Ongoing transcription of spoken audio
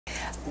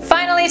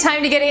Finally,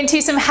 time to get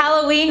into some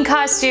Halloween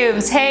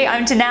costumes. Hey,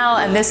 I'm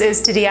Janelle and this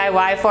is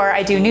toDIYfor.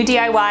 I do new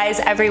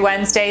DIYs every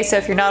Wednesday, so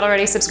if you're not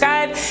already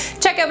subscribed,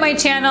 check out my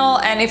channel.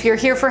 And if you're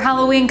here for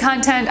Halloween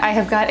content, I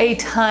have got a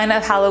ton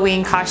of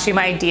Halloween costume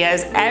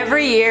ideas.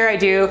 Every year I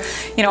do,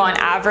 on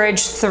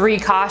average 3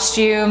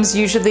 costumes.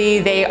 Usually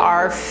they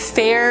are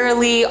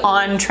fairly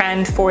on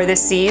trend for the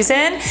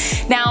season.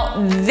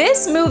 Now,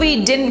 this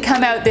movie didn't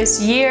come out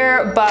this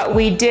year, but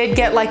we did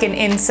get like an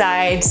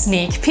inside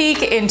sneak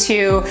peek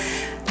into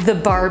the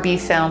Barbie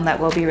film that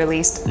will be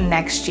released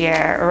next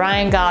year.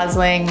 Ryan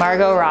Gosling,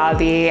 Margot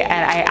Robbie,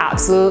 and I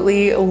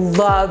absolutely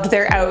loved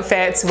their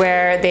outfits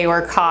where they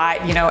were caught,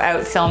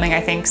 out filming,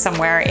 I think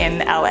somewhere in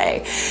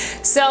LA.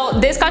 So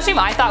this costume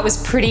I thought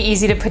was pretty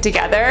easy to put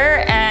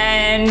together,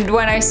 and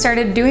when I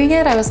started doing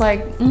it, I was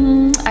like,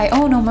 I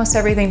own almost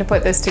everything to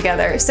put this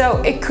together.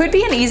 So it could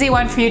be an easy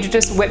one for you to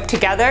just whip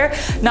together.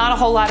 Not a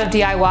whole lot of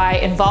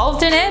DIY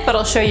involved in it, but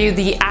I'll show you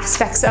the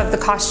aspects of the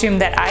costume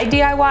that I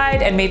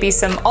DIY'd and maybe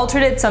some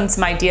alternates,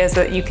 some ideas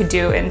that you could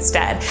do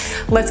instead.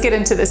 Let's get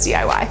into this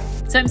DIY.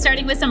 So I'm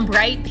starting with some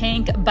bright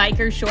pink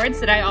biker shorts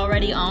that I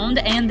already owned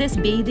and this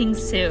bathing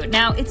suit.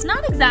 Now, it's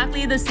not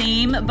exactly the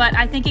same, but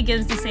I think it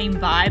gives the same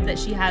vibe that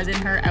she has in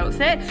her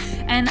outfit.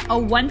 And a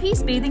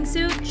one-piece bathing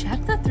suit,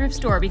 check the thrift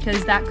store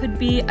because that could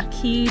be a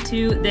key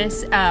to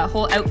this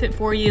whole outfit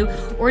for you.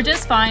 Or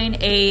just find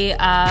a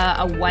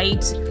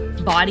white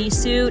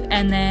bodysuit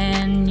and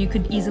then you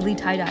could easily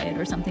tie-dye it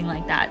or something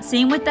like that.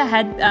 Same with the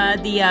head,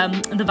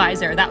 the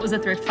visor. That was a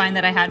thrift find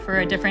that I had for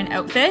a different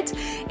outfit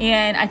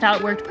and I thought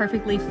it worked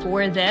perfectly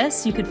for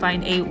this. You could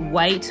find a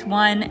white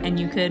one and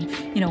you could,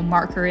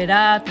 marker it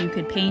up, you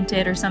could paint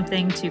it or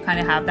something to kind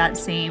of have that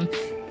same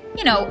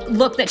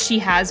look that she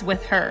has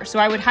with her. So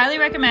I would highly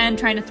recommend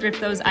trying to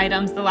thrift those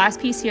items. The last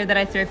piece here that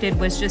I thrifted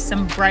was just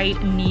some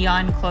bright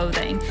neon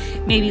clothing.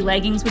 Maybe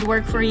leggings would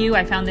work for you.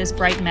 I found this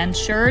bright men's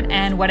shirt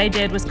and what I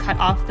did was cut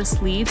off the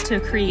sleeves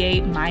to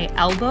create my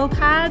elbow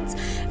pads.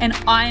 And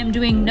I am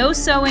doing no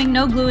sewing,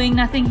 no gluing,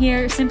 nothing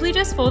here. Simply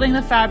just folding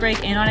the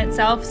fabric in on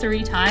itself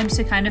 3 times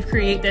to kind of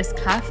create this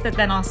cuff that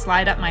then I'll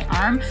slide up my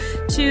arm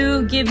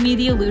to give me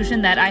the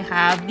illusion that I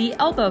have the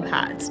elbow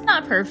pads.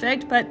 Not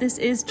perfect, but this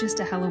is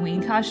just a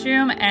Halloween costume.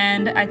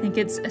 And I think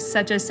it's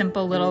such a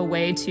simple little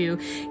way to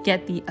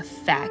get the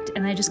effect.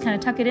 And I just kind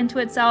of tuck it into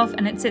itself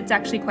and it sits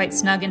actually quite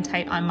snug and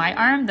tight on my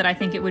arm that I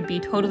think it would be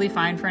totally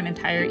fine for an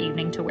entire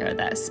evening to wear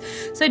this.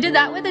 So I did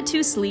that with the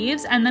 2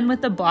 sleeves and then with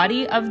the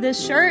body of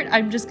this shirt,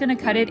 I'm just going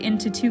to cut it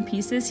into 2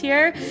 pieces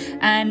here.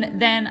 And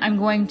then I'm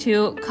going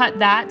to cut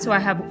that so I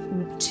have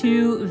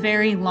 2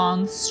 very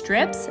long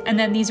strips and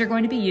then these are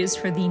going to be used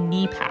for the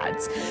knee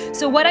pads.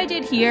 So what I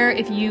did here,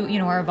 if you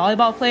are a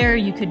volleyball player,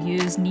 you could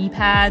use knee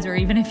pads, or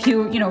even if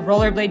you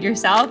rollerblade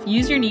yourself,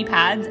 use your knee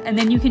pads and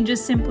then you can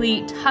just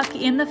simply tuck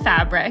in the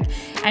fabric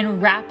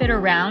and wrap it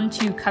around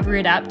to cover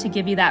it up to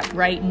give you that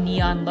bright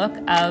neon look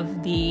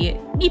of the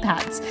knee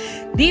pads.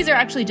 These are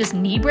actually just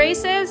knee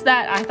braces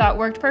that I thought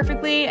worked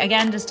perfectly.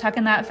 Again, just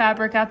tucking that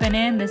fabric up and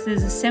in. This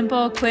is a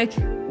simple, quick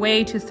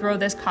way to throw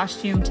this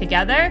costume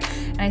together,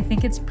 and I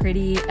think it's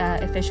pretty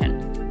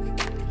efficient.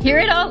 Here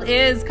it all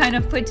is kind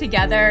of put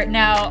together.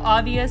 Now,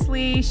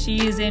 obviously,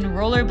 she's in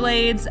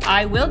rollerblades.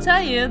 I will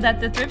tell you that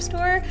the thrift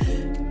store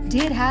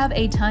did have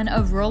a ton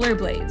of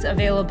rollerblades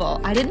available.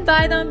 I didn't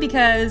buy them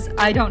because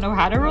I don't know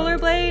how to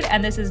rollerblade,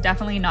 and this is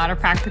definitely not a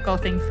practical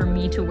thing for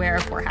me to wear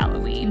for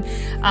Halloween.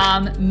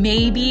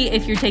 Maybe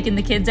if you're taking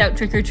the kids out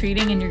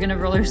trick-or-treating and you're gonna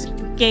roller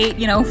skate,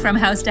 from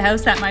house to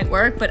house, that might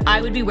work, but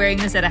I would be wearing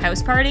this at a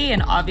house party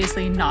and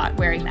obviously not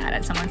wearing that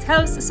at someone's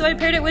house. So I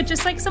paired it with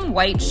just like some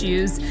white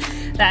shoes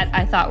that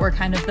I thought were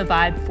kind of the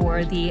vibe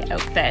for the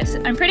outfit.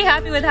 I'm pretty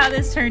happy with how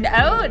this turned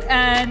out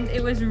and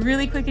it was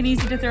really quick and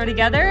easy to throw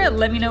together.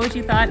 Let me know what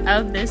you thought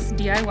of this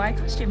DIY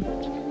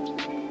costume.